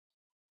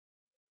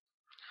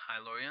Hi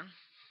Lorian.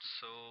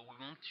 So we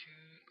want to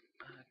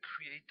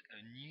create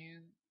a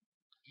new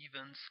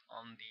events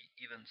on the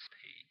events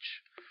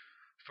page.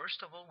 First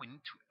of all, we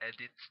need to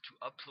edit to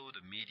upload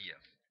a media,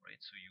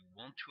 right? So you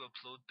want to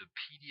upload the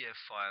PDF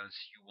files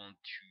you want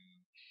to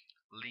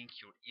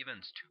link your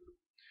events to.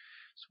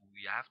 So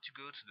we have to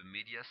go to the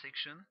media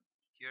section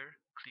here,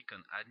 click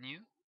on add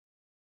new,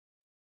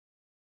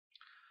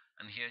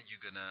 and here you're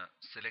gonna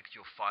select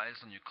your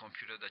files on your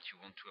computer that you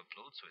want to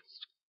upload. So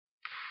it's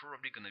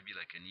probably gonna be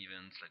like an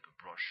event, like a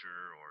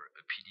brochure or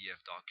a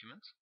PDF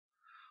document.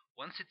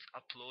 Once it's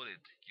uploaded,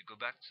 you go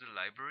back to the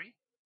library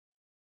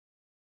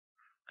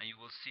and you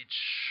will see it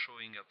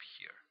showing up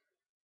here.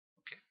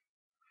 Okay,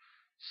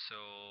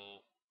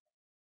 so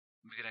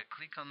we're gonna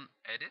click on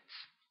edit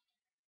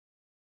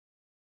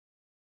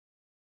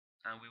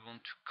and we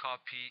want to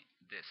copy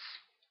this.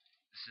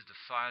 This is the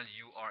file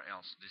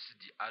URL. So this is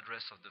the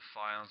address of the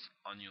files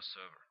on your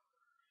server.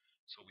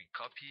 So we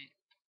copy it.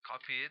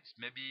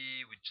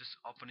 Maybe we just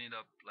open it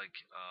up like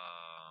a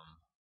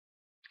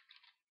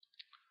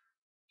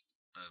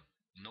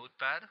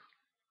notepad,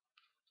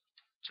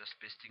 just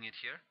pasting it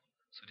here.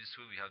 So this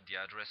way we have the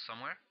address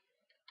somewhere.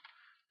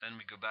 Then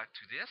we go back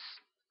to this,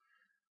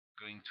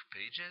 going to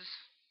pages,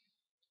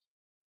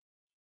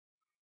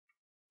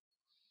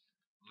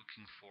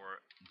 looking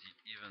for the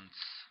events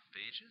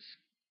pages,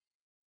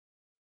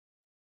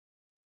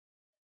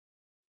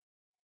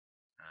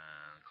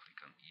 and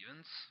click on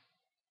events.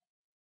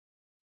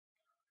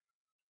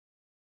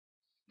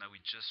 Now we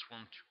just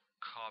want to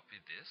copy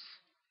this,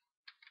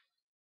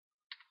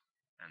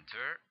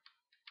 enter,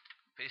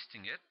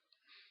 pasting it.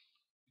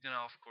 We're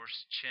gonna of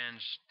course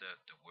change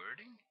the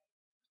wording,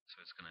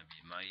 so it's gonna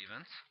be my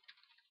event,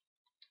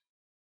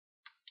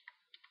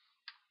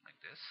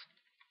 like this.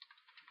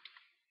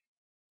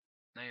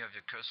 Now you have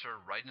your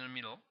cursor right in the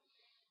middle.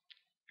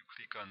 You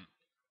click on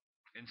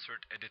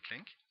insert edit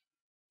link,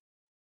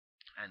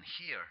 and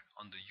here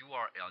on the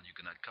URL you're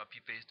gonna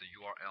copy paste the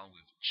URL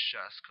we've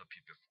just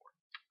copied before.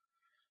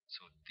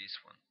 So this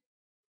one.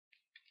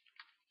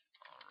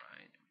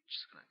 Alright, we're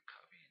just gonna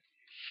copy it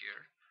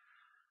here.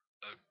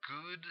 A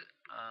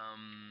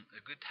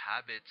good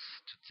habit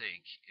to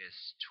take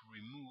is to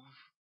remove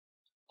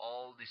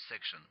all this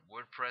section.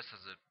 WordPress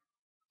has a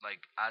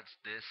adds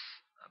this,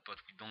 but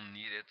we don't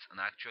need it.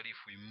 And actually,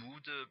 if we move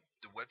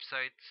the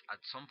website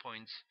at some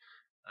point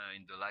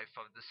in the life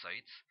of the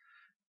site,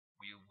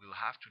 we will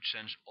have to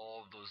change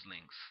all those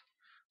links.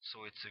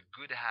 So it's a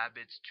good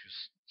habit to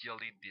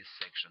delete this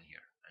section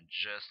here and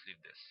just leave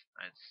this.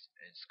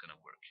 It's gonna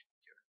work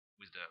here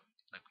with the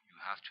you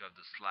have to have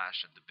the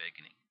slash at the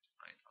beginning,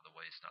 right?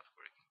 Otherwise, it's not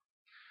working.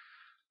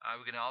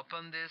 We're gonna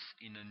open this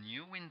in a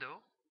new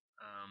window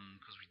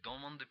because we don't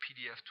want the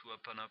PDF to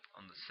open up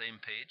on the same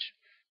page.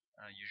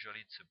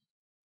 Usually, it's a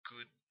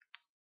good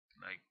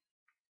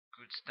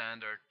good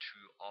standard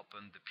to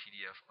open the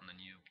PDF on a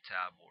new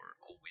tab or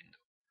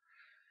window.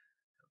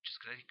 Just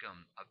click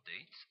on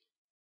update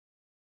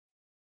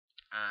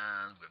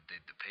and we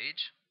update the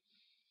page,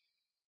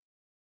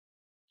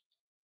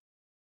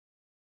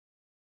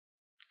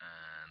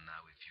 and now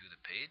we view the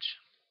page,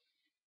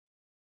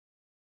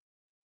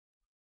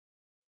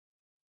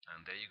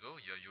 and there you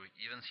go, you have your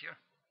events here.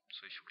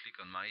 So if you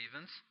click on my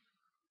events,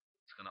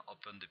 it's gonna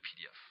open the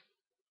PDF.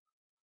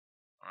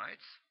 Alright,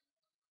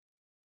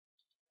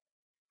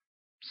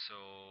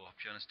 so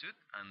hope you understood,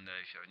 and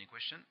if you have any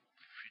question,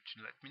 feel free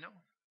to let me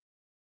know.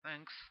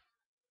 Thanks.